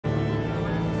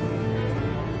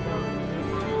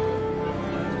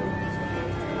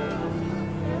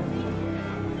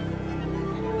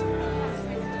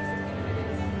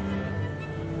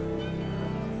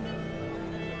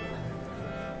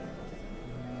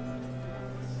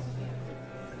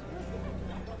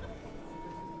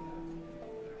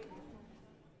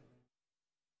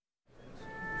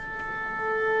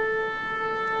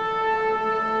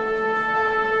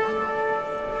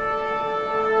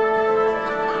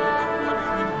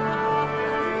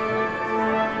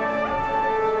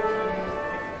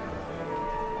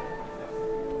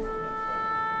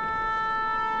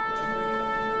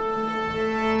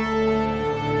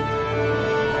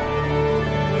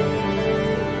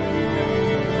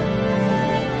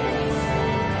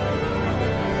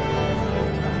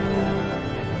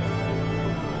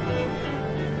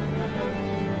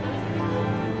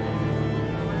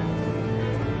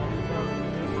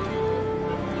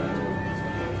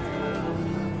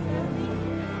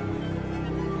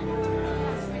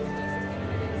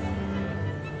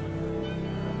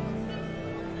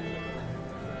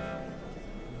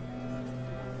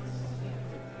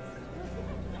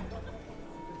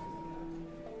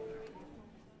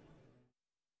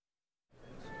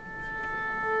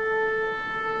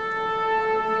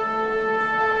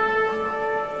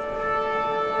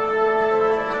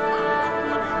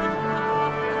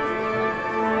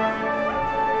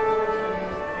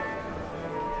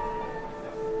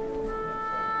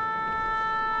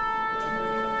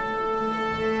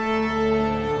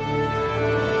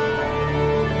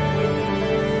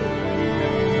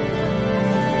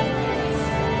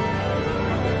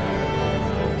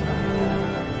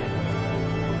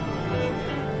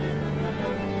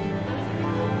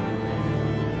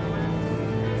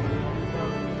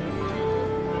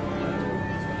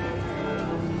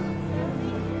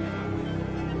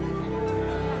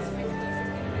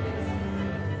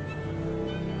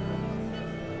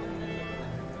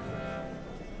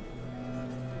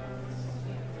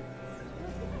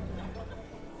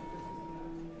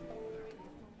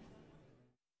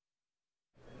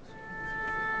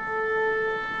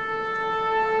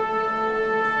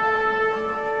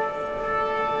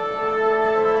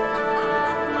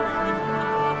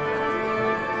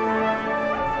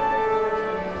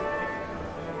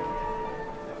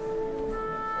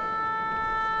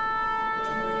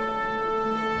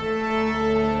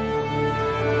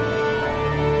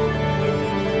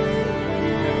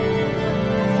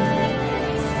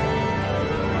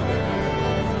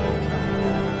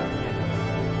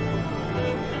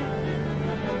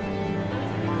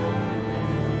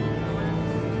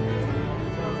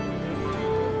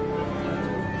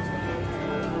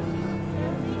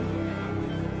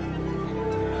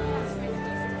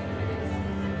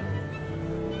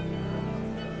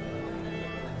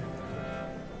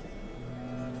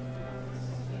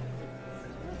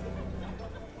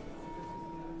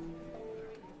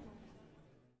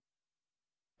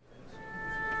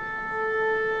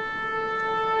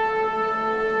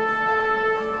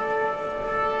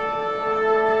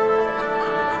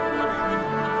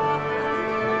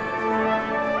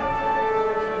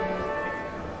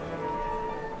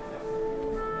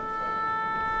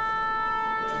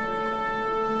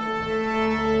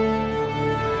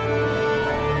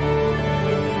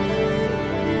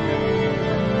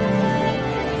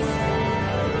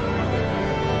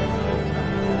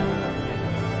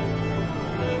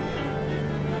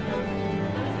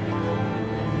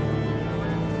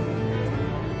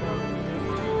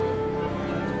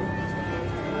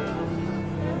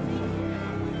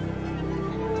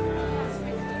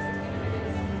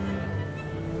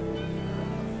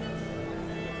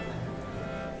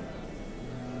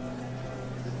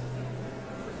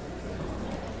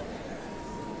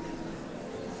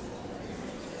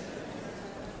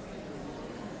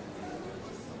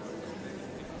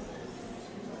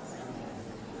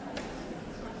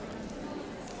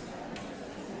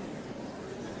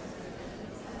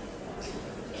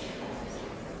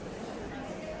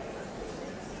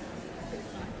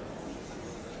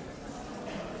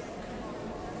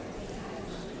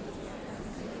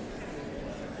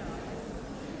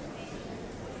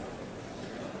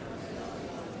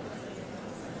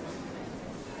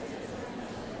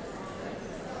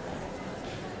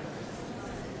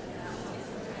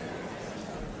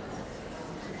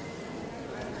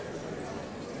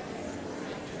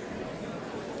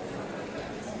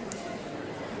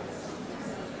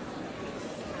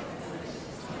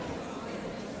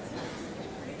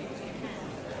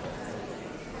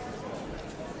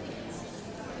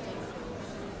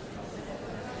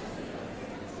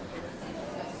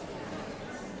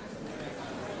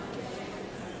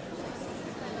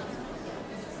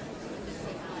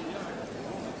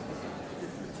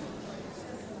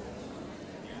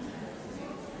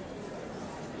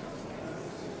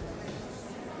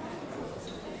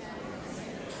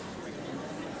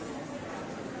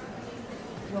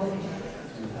Welcome to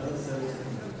LSO.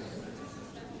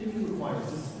 If you require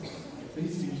assistance,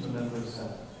 please speak to a member of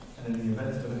staff, and in the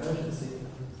event of an emergency,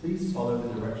 please follow the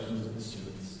directions of the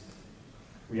stewards.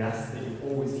 We ask that you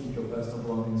always keep your personal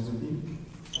belongings with you,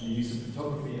 and the use of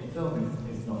photography and filming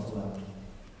is not allowed.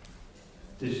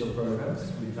 Digital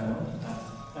programs can be found at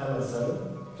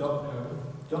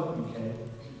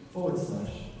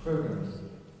lso.co.uk/programs.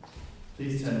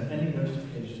 Please turn any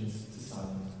notifications to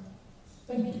silent.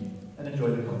 Thank you, and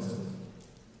enjoy the concert.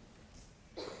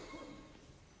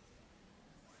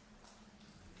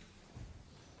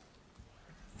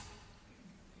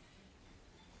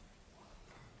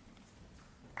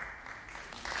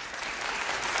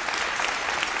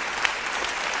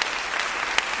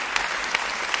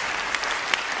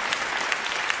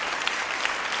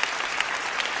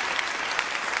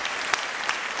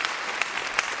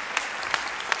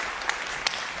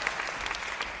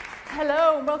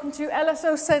 Hello and welcome to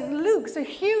LSO St. Luke's. A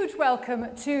huge welcome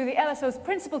to the LSO's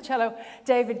principal cello,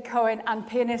 David Cohen, and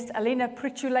pianist Alina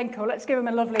Pritulenko. Let's give him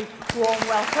a lovely warm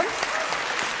welcome.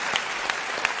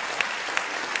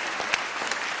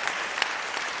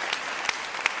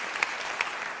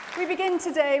 We begin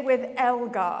today with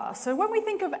Elgar. So when we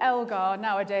think of Elgar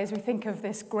nowadays, we think of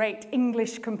this great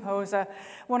English composer,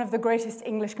 one of the greatest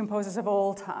English composers of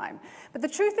all time. But the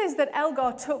truth is that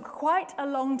Elgar took quite a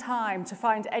long time to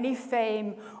find any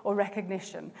fame or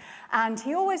recognition. And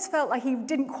he always felt like he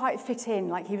didn't quite fit in,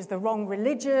 like he was the wrong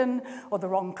religion or the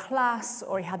wrong class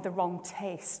or he had the wrong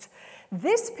taste.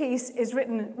 This piece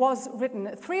was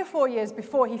written 3 or 4 years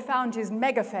before he found his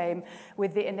mega fame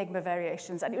with the Enigma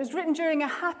Variations, and it was written during a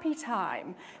happy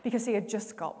time because he had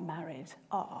just got married.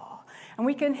 And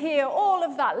we can hear all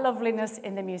of that loveliness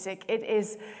in the music. It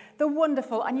is the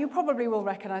wonderful, and you probably will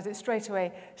recognize it straight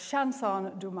away,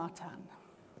 Chanson du Matin.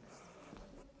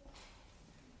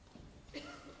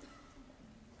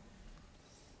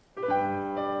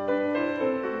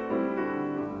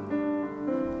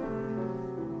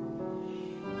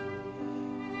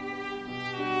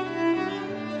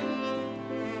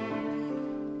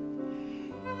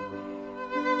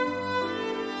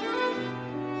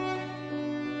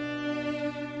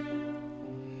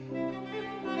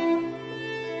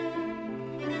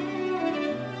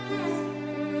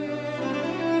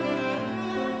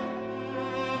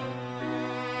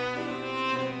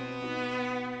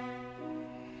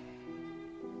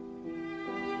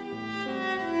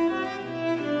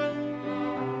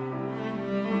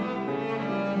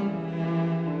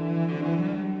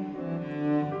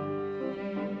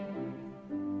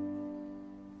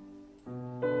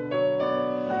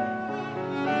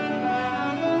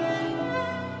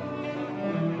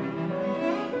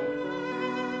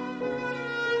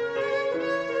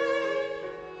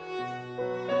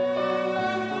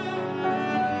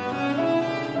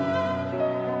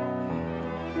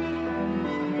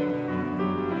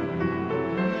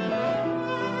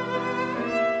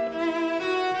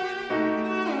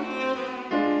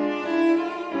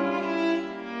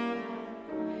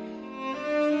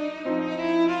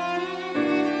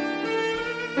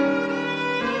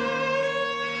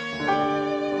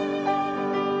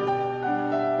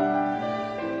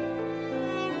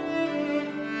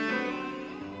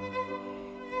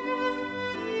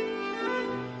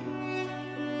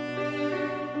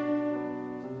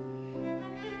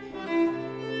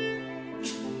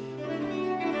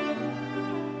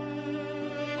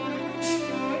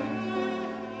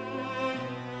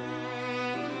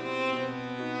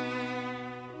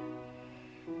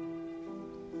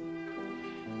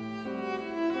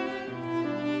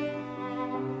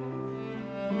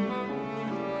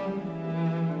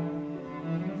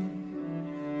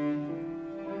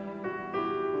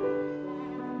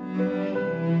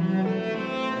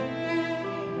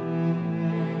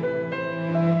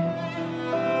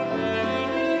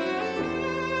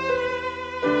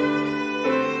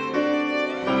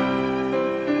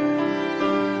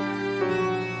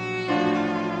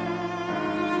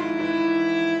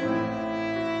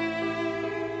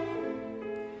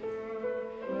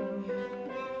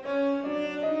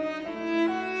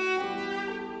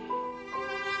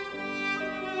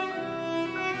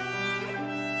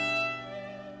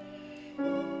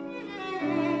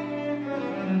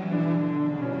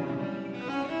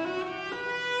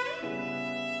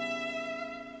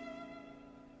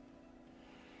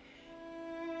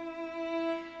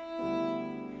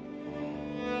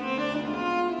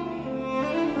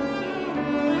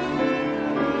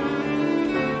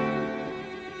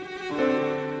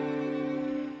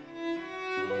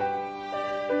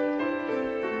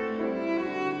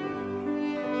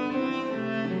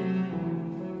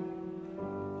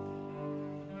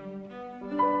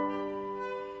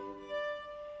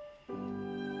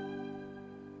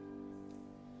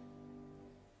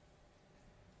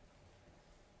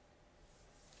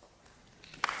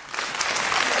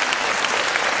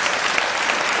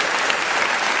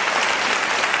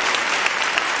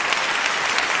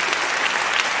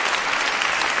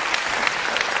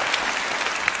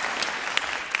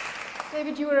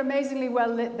 were amazingly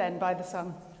well lit then by the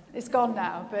sun. It's gone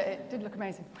now, but it did look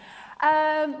amazing.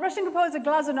 Russian composer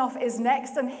Glazunov is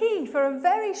next, and he, for a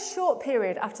very short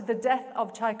period after the death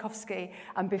of Tchaikovsky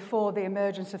and before the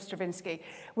emergence of Stravinsky,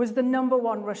 was the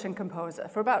 #1 Russian composer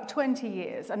for about 20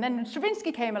 years. And then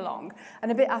Stravinsky came along,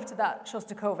 and a bit after that,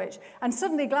 Shostakovich, and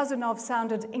suddenly Glazunov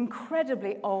sounded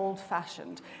incredibly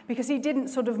old-fashioned because he didn't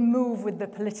sort of move with the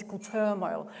political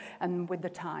turmoil and with the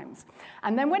times.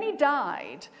 And then when he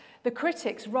died, the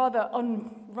critics rather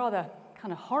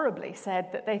kind of horribly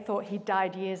said that they thought he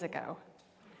died years ago,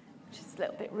 which is a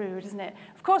little bit rude, isn't it?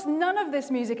 Of course, none of this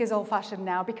music is old-fashioned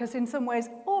now because in some ways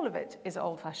all of it is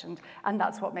old-fashioned, and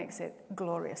that's what makes it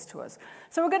glorious to us.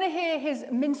 So we're going to hear his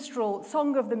minstrel,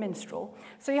 Song of the Minstrel.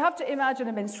 So you have to imagine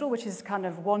a minstrel, which is kind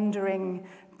of wandering,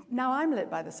 now I'm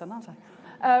lit by the sun, aren't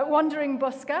I? Wandering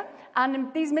busker,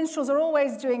 and these minstrels are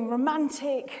always doing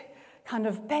romantic, kind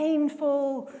of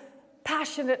painful,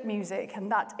 passionate music,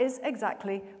 and that is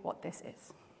exactly what this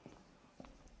is.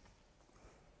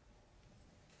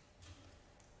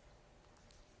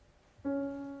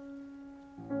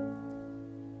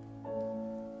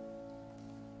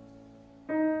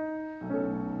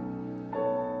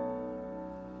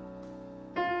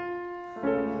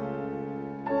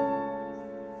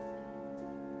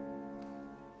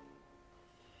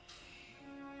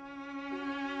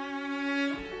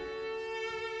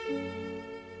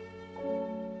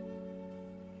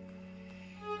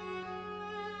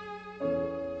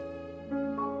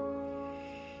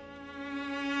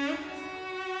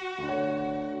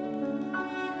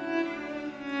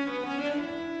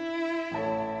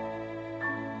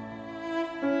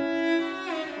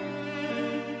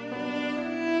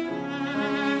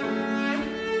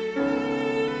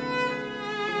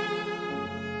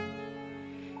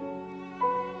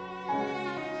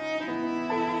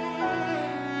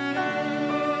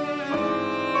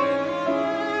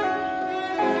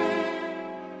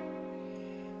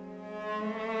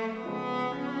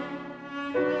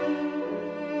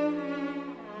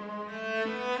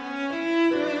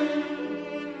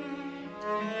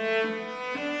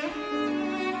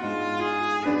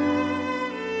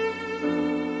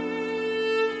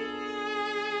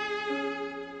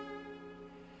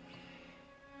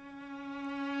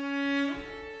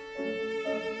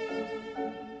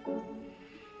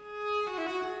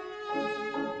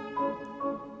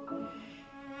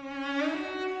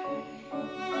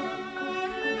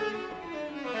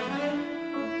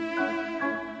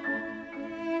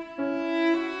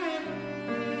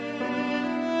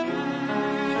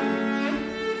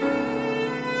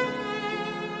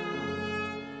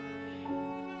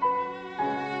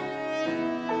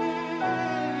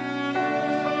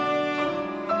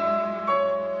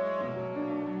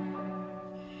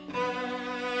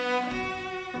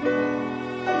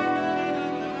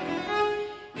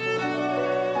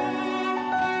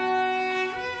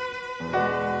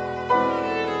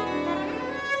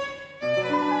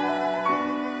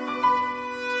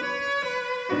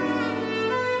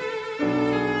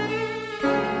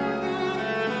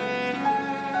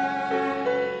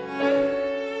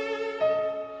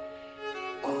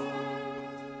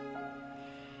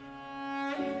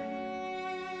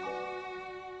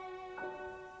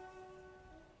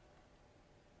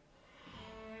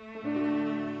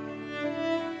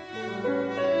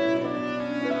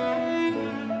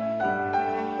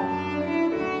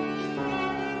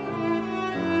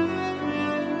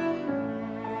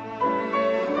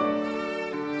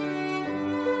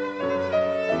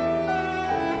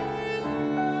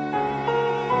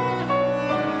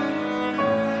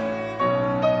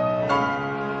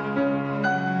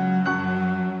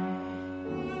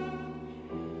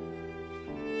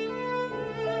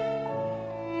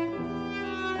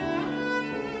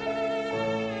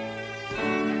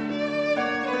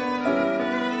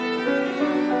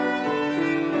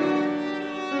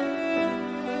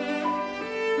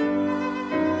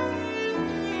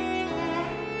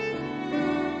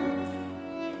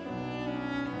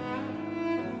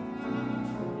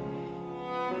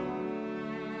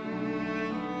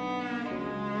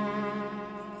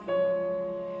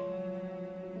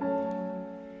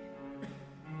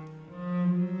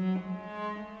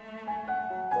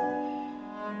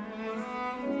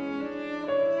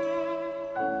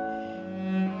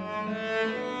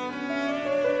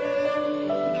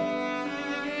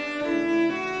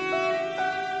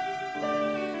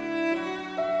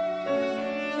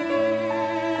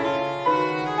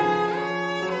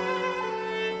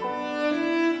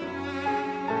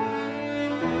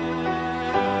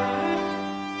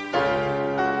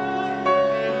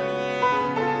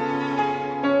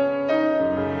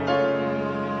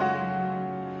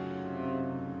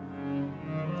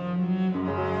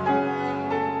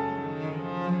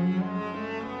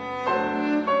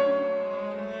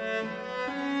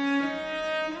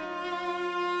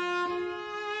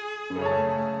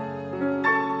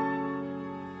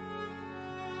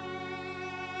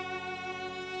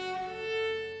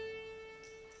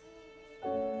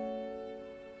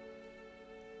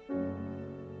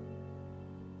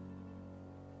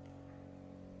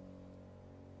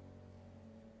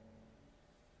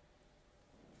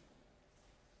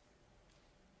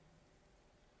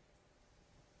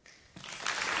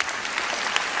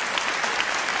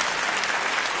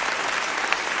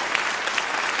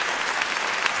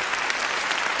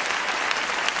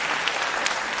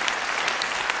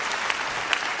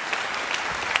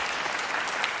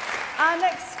 Our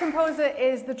next composer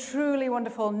is the truly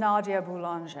wonderful Nadia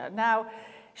Boulanger. Now,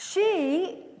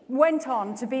 she went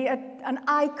on to be an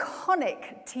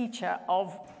iconic teacher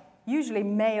of usually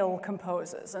male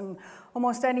composers, and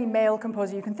almost any male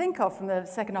composer you can think of from the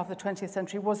second half of the 20th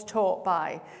century was taught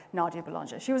by Nadia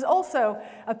Boulanger. She was also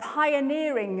a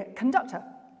pioneering conductor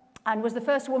and was the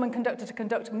first woman conductor to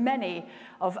conduct many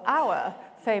of our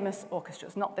famous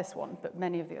orchestras, not this one, but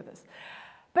many of the others.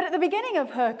 But at the beginning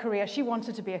of her career, she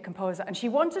wanted to be a composer, and she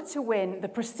wanted to win the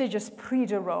prestigious Prix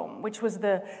de Rome, which was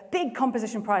the big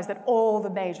composition prize that all the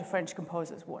major French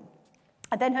composers won.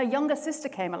 And then her younger sister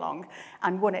came along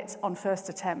and won it on first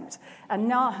attempt. And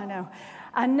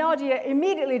Nadia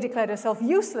immediately declared herself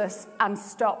useless and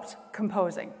stopped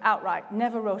composing outright,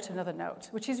 never wrote another note,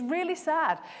 which is really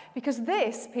sad, because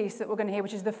this piece that we're going to hear,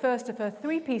 which is the first of her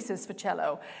 3 pieces for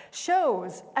cello,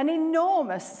 shows an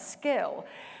enormous skill.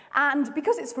 And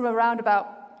because it's from around about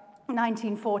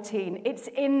 1914, it's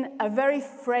in a very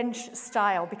French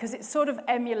style because it sort of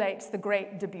emulates the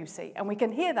great Debussy. And we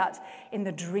can hear that in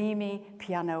the dreamy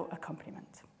piano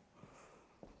accompaniment.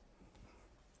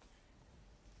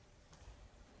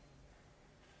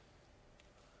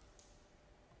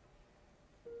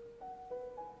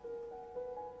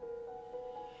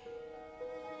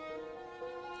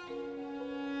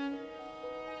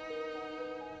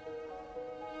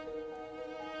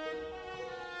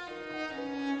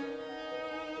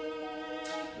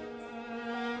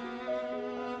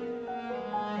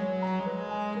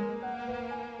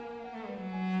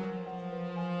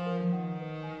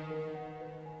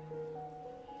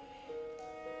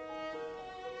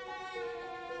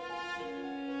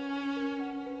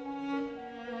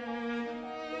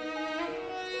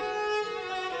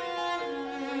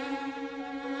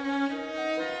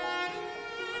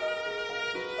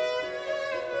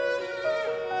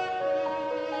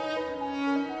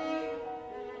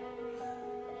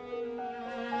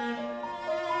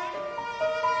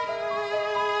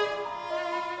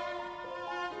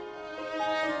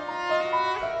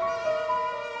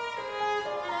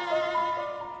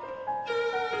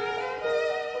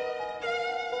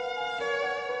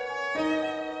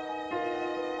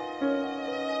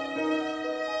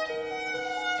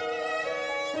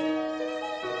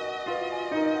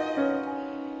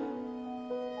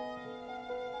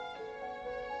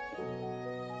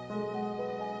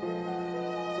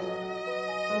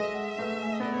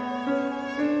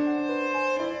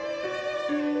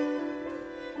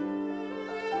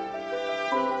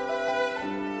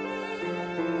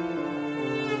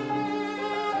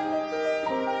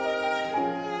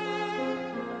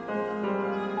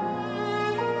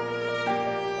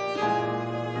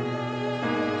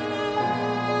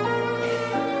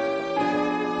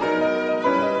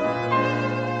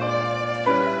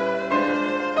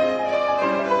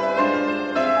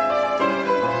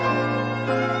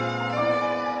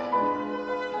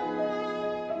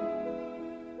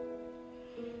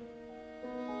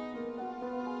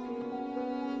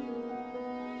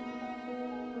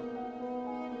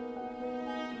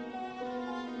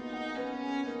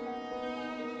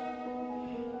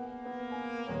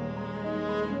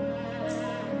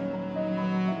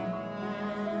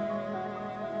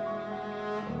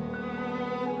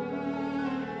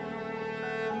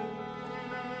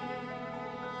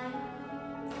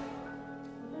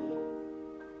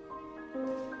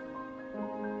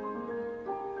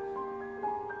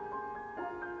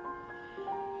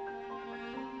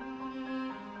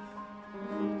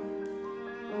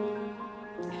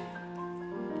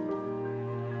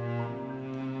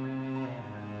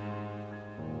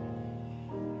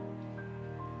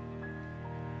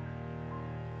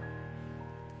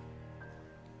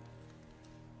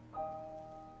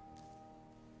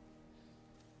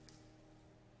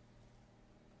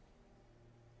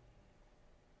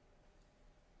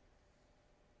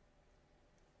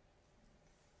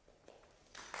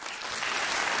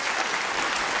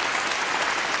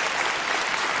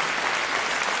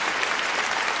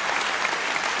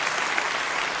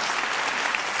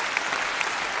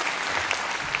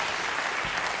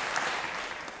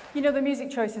 You know, the music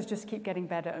choices just keep getting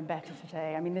better and better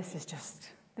today. I mean, this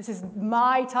is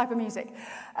my type of music.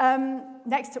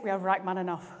 Next up, we have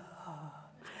Rachmaninoff.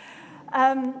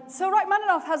 So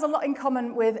Rachmaninoff has a lot in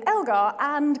common with Elgar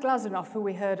and Glazunov, who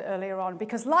we heard earlier on,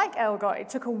 because like Elgar, it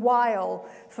took a while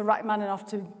for Rachmaninoff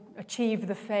to achieve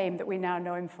the fame that we now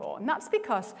know him for. And that's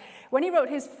because when he wrote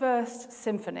his first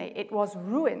symphony, it was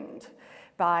ruined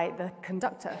by the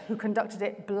conductor, who conducted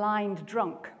it blind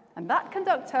drunk. And that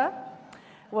conductor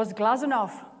was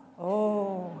Glazunov.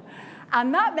 Oh.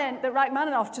 And that meant that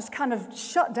Rachmaninoff just kind of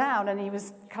shut down, and he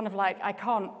was kind of like, I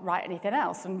can't write anything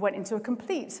else, and went into a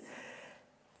complete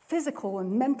physical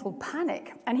and mental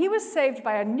panic. And he was saved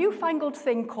by a newfangled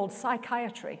thing called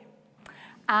psychiatry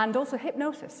and also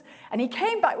hypnosis. And he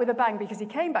came back with a bang, because he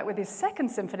came back with his second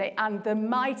symphony and the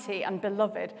mighty and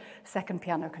beloved second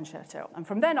piano concerto. And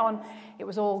from then on, it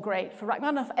was all great for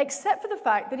Rachmaninoff, except for the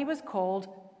fact that he was called,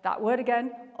 that word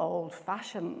again,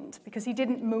 old-fashioned, because he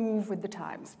didn't move with the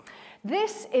times.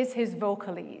 This is his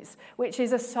Vocalise, which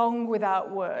is a song without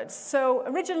words. So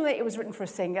originally it was written for a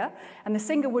singer, and the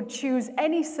singer would choose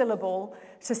any syllable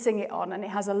to sing it on, and it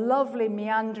has a lovely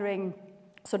meandering,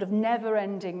 sort of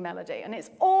never-ending melody. And it's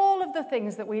all of the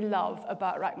things that we love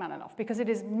about Rachmaninoff, because it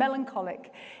is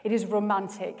melancholic, it is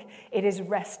romantic, it is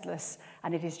restless,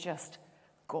 and it is just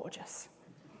gorgeous.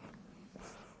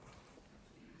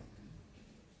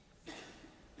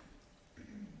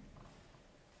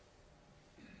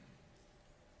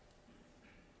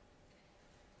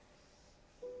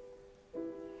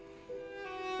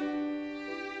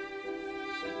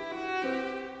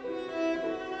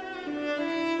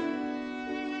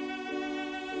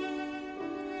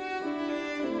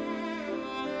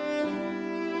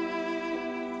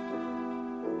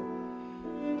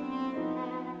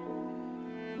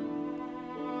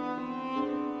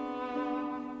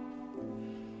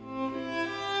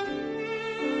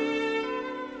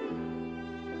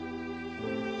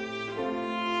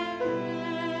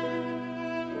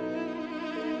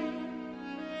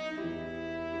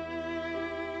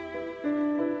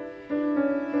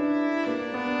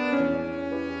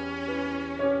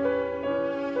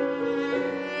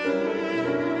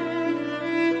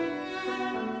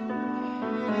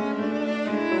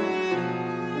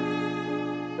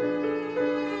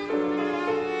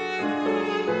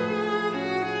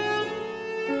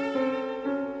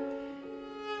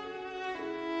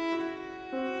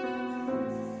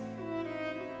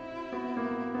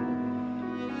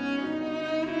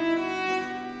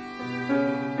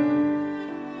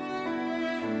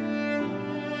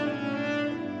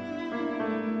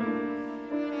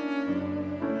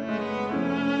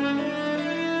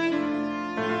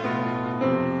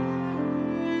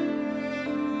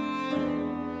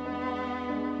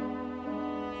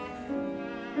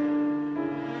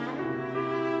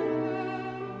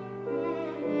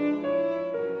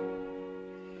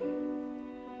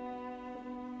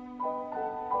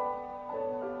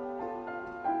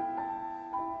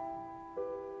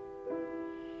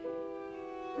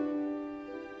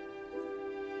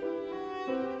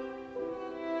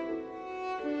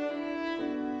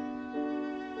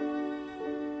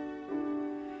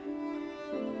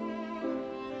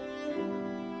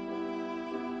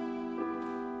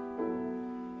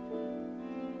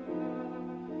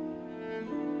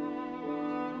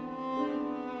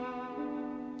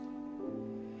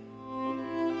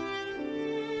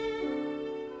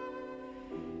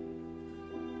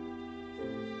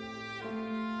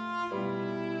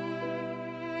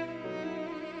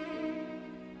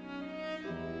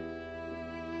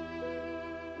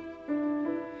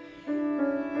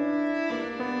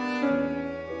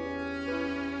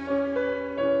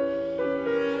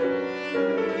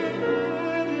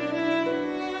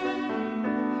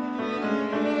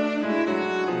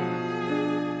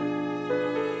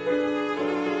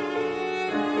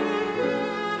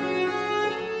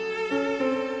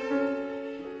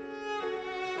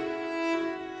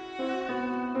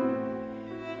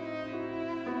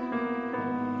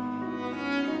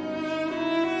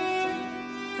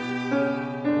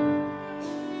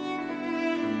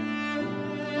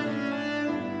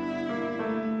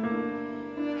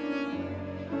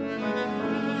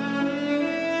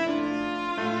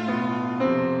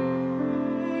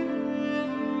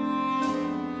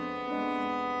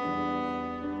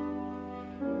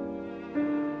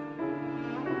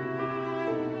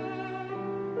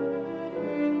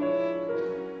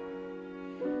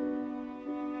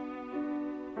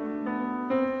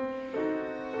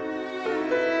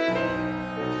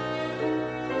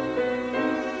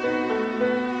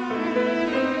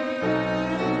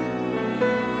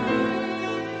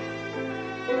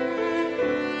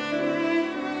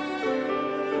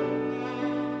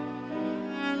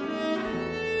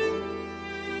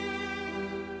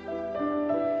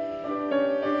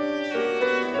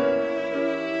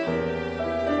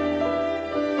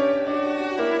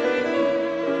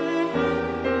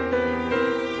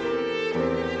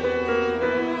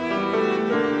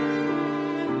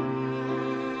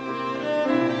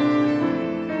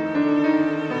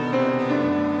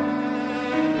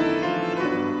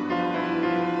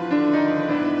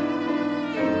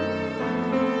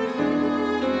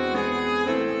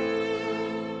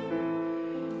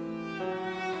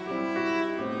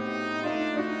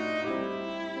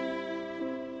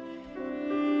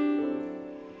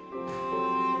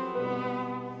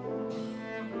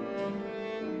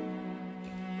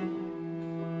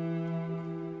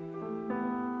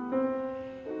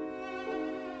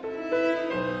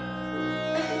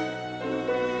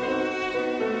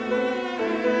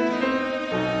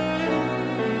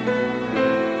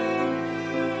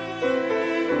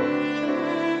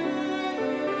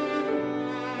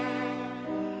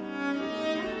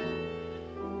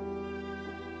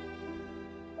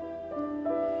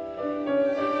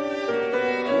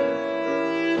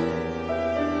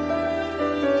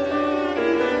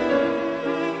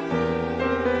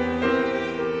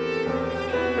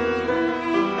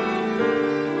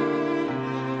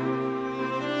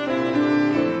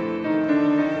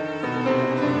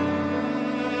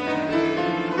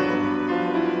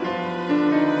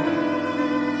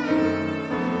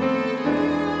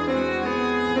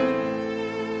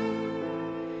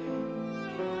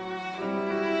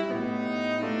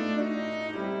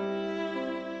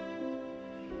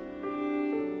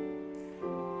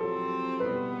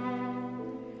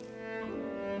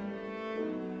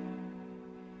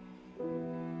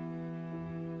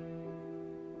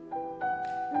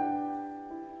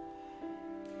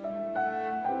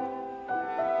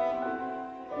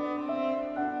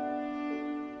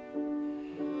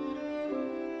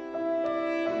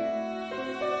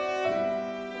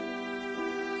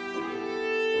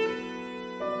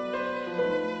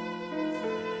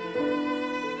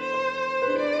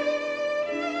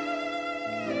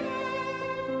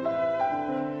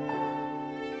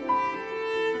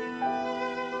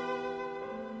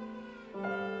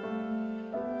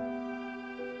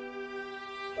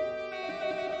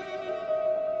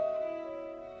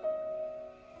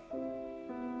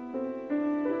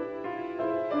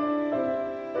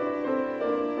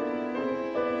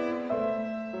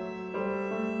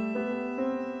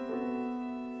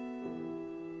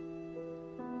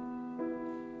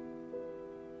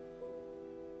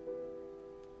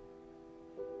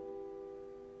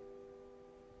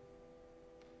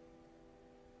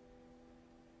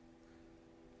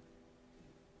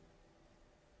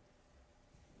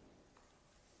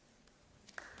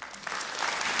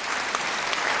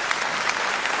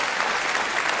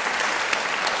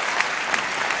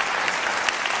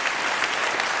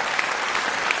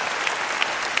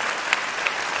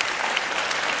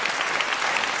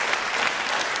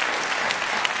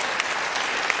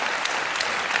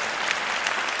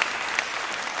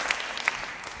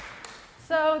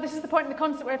 So this is the point in the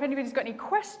concert where if anybody's got any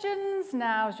questions,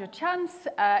 now's your chance.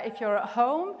 If you're at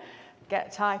home,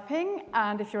 get typing.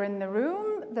 And if you're in the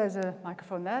room, there's a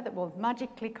microphone there that will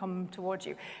magically come towards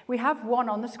you. We have one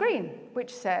on the screen,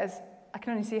 which says, I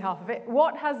can only see half of it,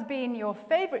 what has been your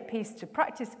favourite piece to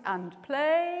practice and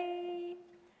play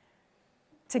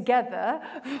together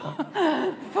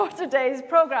for today's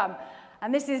programme?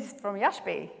 And this is from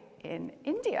Yashbi in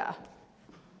India.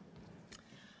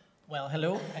 Well,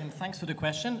 hello, and thanks for the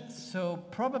question. So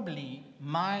probably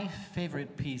my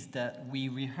favorite piece that we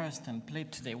rehearsed and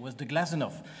played today was the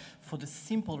Glazunov, for the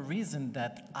simple reason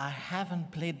that I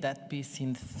haven't played that piece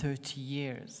in 30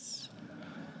 years.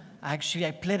 Actually,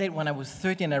 I played it when I was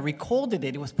 30 and I recorded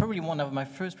it. It was probably one of my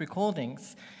first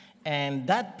recordings. And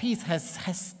that piece has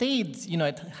stayed, you know,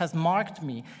 it has marked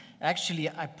me. Actually,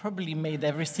 I probably made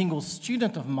every single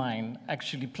student of mine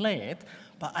actually play it.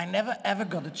 But I never, ever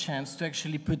got a chance to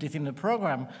actually put it in the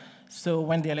program. So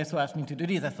when the LSO asked me to do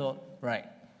this, I thought, right,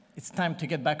 it's time to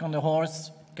get back on the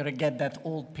horse, gotta get that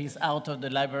old piece out of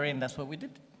the library, and that's what we did.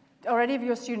 Are any of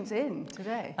your students in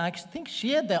today? I think,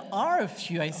 yeah, there are a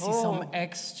few. I see some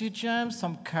ex-students,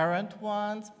 some current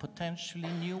ones, potentially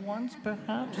new ones,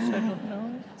 perhaps, I don't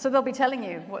know. So they'll be telling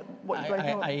you what you're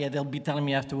going for? Yeah, they'll be telling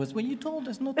me afterwards, well, you told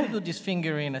us not to do this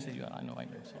fingering. I said, yeah, I know.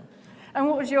 So. And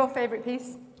what was your favorite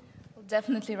piece?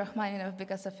 Definitely Rachmaninoff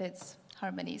because of its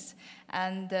harmonies.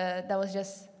 And that was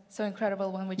just so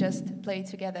incredible when we just played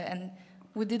together. And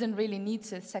we didn't really need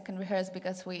to second rehearse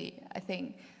because I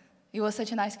think it was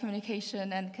such a nice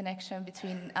communication and connection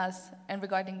between us and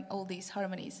regarding all these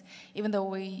harmonies. Even though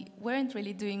we weren't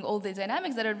really doing all the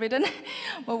dynamics that are written,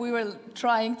 but we were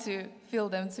trying to feel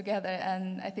them together.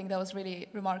 And I think that was really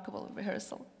remarkable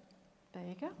rehearsal. There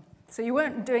you go. So you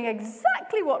weren't doing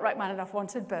exactly what Rachmaninoff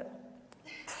wanted, but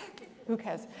who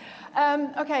cares?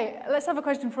 Okay, let's have a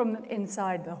question from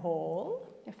inside the hall,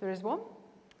 if there is one.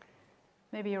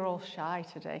 Maybe you're all shy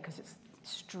today because it's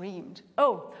streamed.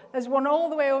 Oh, there's one all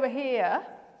the way over here.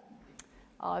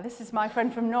 This is my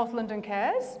friend from North London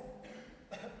Cares.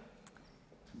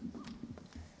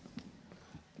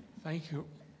 Thank you.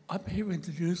 I'm hearing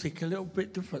the music a little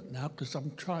bit different now because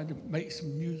I'm trying to make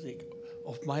some music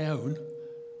of my own.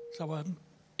 So I'm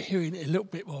hearing it a little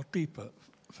bit more deeper.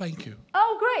 Thank you.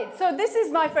 Oh, great. So this is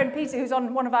my friend Peter, who's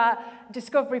on one of our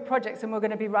discovery projects, and we're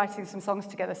going to be writing some songs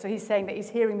together. So he's saying that he's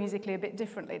hearing musically a bit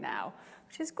differently now,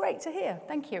 which is great to hear.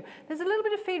 Thank you. There's a little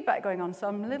bit of feedback going on, so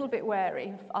I'm a little bit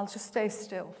wary. I'll just stay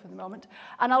still for the moment.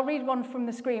 And I'll read one from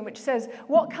the screen, which says,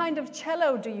 what kind of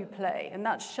cello do you play? And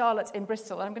that's Charlotte in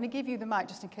Bristol. And I'm going to give you the mic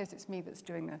just in case it's me that's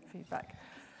doing the feedback.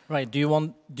 Right. Do you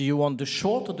want the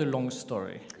short or the long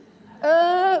story?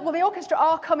 Well, the orchestra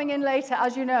are coming in later,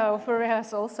 as you know, for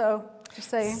rehearsal, so just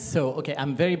saying. So, okay,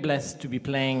 I'm very blessed to be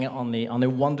playing on a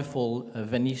wonderful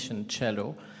Venetian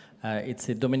cello. It's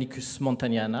a Dominicus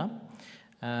Montagnana.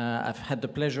 I've had the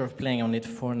pleasure of playing on it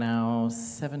for now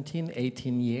 17,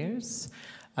 18 years.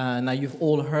 Now, you've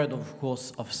all heard, of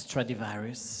course, of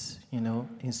Stradivarius, you know,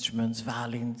 instruments,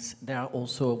 violins. There are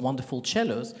also wonderful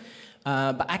cellos.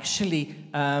 But actually,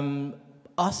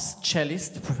 us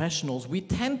cellists, professionals, we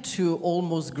tend to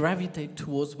almost gravitate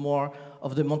towards more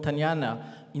of the Montagnana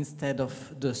instead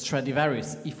of the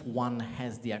Stradivarius, if one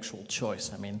has the actual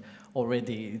choice. I mean,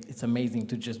 already it's amazing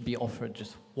to just be offered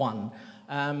just one.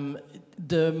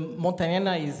 The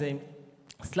Montagnana is a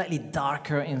slightly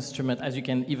darker instrument, as you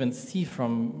can even see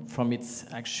from its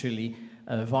actually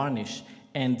varnish.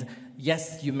 And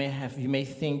yes, you may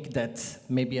think that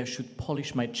maybe I should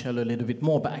polish my cello a little bit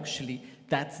more, but actually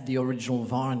that's the original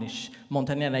varnish.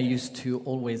 Montagnana used to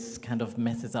always kind of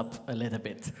mess it up a little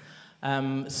bit.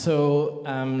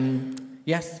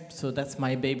 Yes, so that's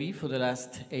my baby for the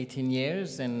last 18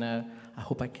 years, and I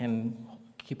hope I can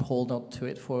keep hold on to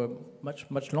it for much,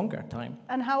 much longer time.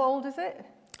 And how old is it?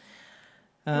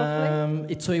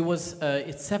 It's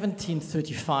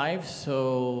 1735,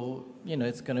 so you know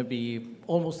it's going to be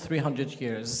almost 300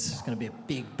 years. It's going to be a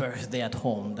big birthday at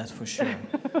home, that's for sure.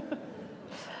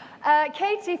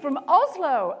 Katie from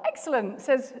Oslo, excellent,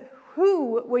 says,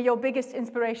 who were your biggest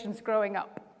inspirations growing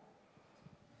up?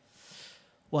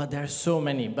 Well, there are so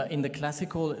many, but in the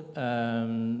classical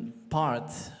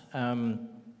part,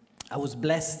 I was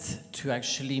blessed to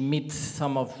actually meet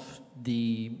some of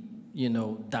the, you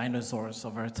know, dinosaurs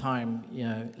of our time,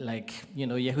 like, you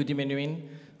know, Yehudi Menuhin,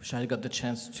 which I got the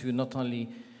chance to not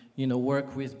only, you know,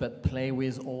 work with, but play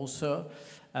with also.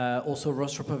 Also,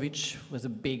 Rostropovich was a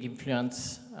big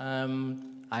influence.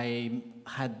 I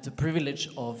had the privilege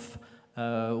of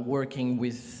working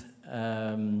with,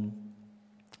 and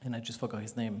I just forgot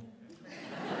his name.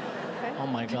 Okay. Oh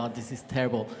my God, this is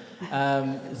terrible.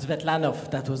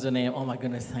 Svetlanov, that was the name. Oh my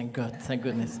goodness, thank God, thank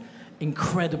goodness.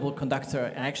 Incredible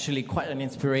conductor, actually quite an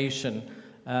inspiration.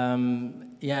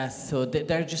 Yeah, so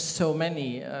there are just so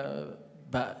many,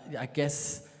 but I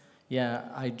guess, yeah,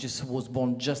 I just was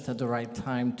born just at the right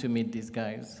time to meet these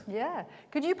guys. Yeah.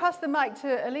 Could you pass the mic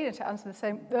to Alina to answer the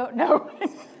same? No.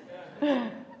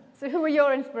 So who were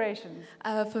your inspirations?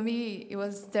 For me, it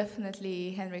was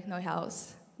definitely Heinrich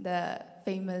Neuhaus, the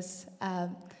famous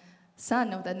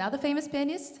son of another famous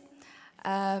pianist.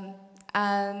 Stanislav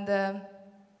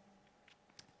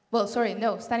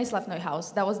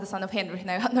Neuhaus. That was the son of Heinrich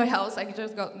Neuhaus. I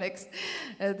just got mixed,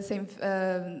 the same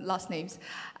last names.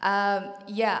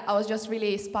 Yeah, I was just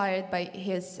really inspired by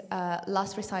his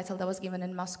last recital that was given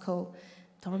in Moscow.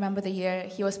 Don't remember the year.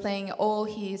 He was playing all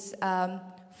his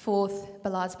fourth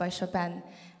ballades by Chopin.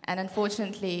 And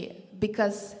unfortunately,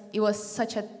 because it was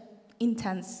such an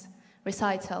intense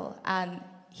recital and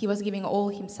he was giving all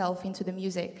himself into the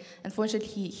music,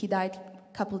 unfortunately, he died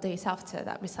couple days after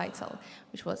that recital,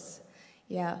 which was,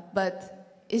 yeah,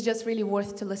 but it's just really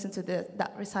worth to listen to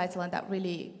that recital, and that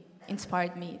really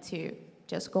inspired me to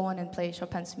just go on and play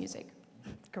Chopin's music.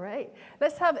 Great.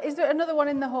 Is there another one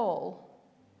in the hall?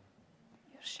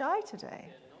 You're shy today.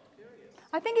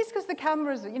 I think it's because the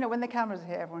cameras, when the cameras are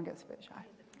here, everyone gets a bit shy.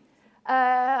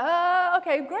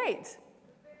 Okay, great.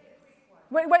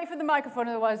 Wait for the microphone,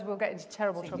 otherwise we'll get into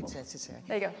terrible trouble. It's necessary.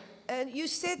 There you go. You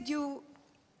said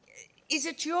is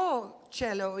it your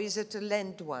cello or is it a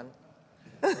lent one?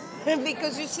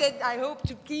 Because you said, I hope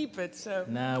to keep it, so...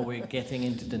 Now we're getting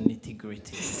into the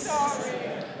nitty-gritty.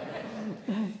 Sorry.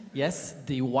 Yes,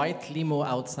 the white limo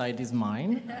outside is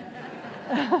mine.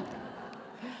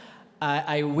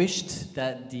 I wished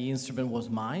that the instrument was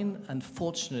mine.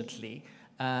 Unfortunately,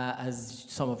 as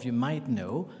some of you might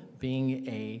know, being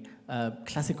a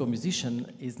classical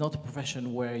musician is not a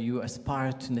profession where you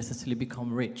aspire to necessarily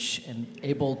become rich and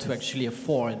able to actually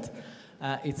afford.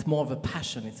 It's more of a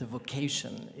passion, it's a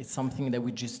vocation, it's something that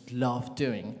we just love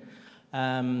doing.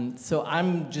 So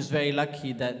I'm just very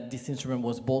lucky that this instrument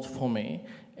was bought for me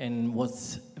and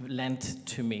was lent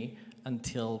to me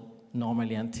until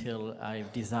I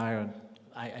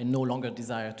no longer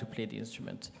desire to play the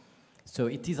instrument. So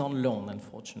it is on loan,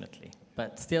 unfortunately.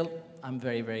 But still, I'm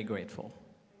very, very grateful.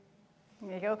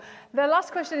 There you go. The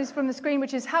last question is from the screen,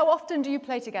 which is, how often do you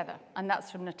play together? And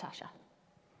that's from Natasha.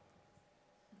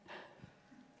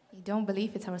 You don't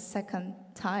believe it's our second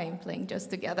time playing just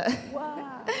together.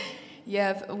 Wow.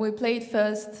 Yeah, we played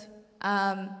first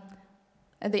at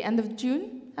the end of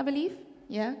June, I believe.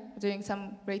 Yeah, doing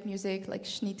some great music like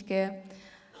Schnittke,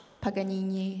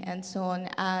 Paganini, and so on.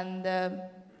 And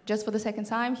just for the second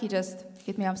time, he just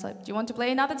hit me up, was like, do you want to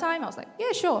play another time? I was like,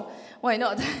 yeah, sure, why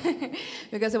not?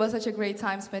 Because it was such a great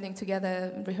time spending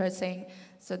together, rehearsing.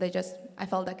 So I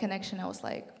felt that connection. I was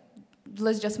like,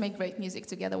 let's just make great music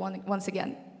together once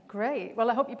again. Great. Well,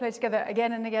 I hope you play together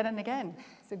again and again and again.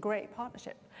 It's a great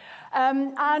partnership.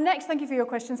 Thank you for your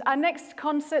questions. Our next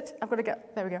concert,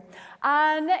 there we go.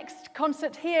 Our next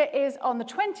concert here is on the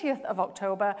 20th of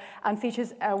October and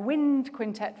features a wind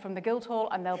quintet from the Guildhall,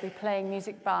 and they'll be playing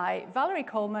music by Valerie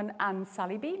Coleman and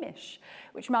Sally Beamish,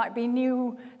 which might be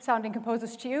new sounding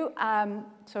composers to you.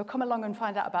 So come along and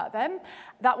find out about them.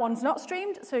 That one's not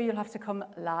streamed, so you'll have to come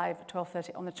live at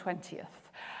 12:30 on the 20th.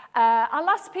 Our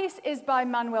last piece is by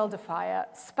Manuel de Falla,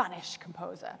 Spanish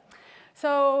composer.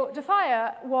 So de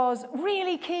Falla was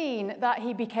really keen that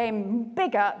he became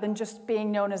bigger than just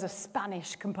being known as a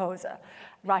Spanish composer,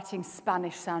 writing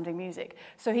Spanish-sounding music.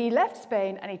 So he left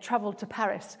Spain and he traveled to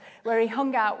Paris, where he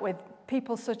hung out with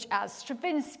people such as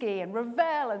Stravinsky and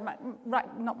Ravel and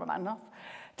not Rachmaninoff,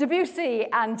 Debussy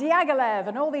and Diaghilev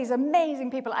and all these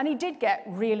amazing people. And he did get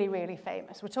really, really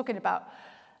famous. We're talking about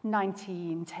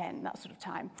 1910, that sort of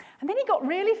time. And then he got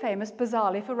really famous,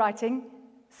 bizarrely, for writing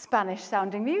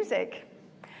Spanish-sounding music.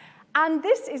 And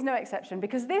this is no exception,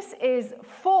 because this is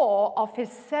 4 of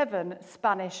his 7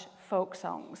 Spanish folk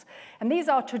songs. And these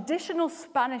are traditional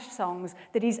Spanish songs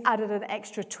that he's added an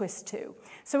extra twist to.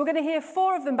 So we're going to hear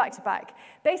 4 of them back to back.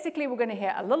 Basically, we're going to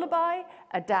hear a lullaby,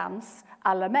 a dance,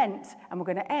 a lament, and we're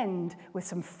going to end with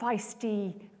some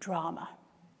feisty drama.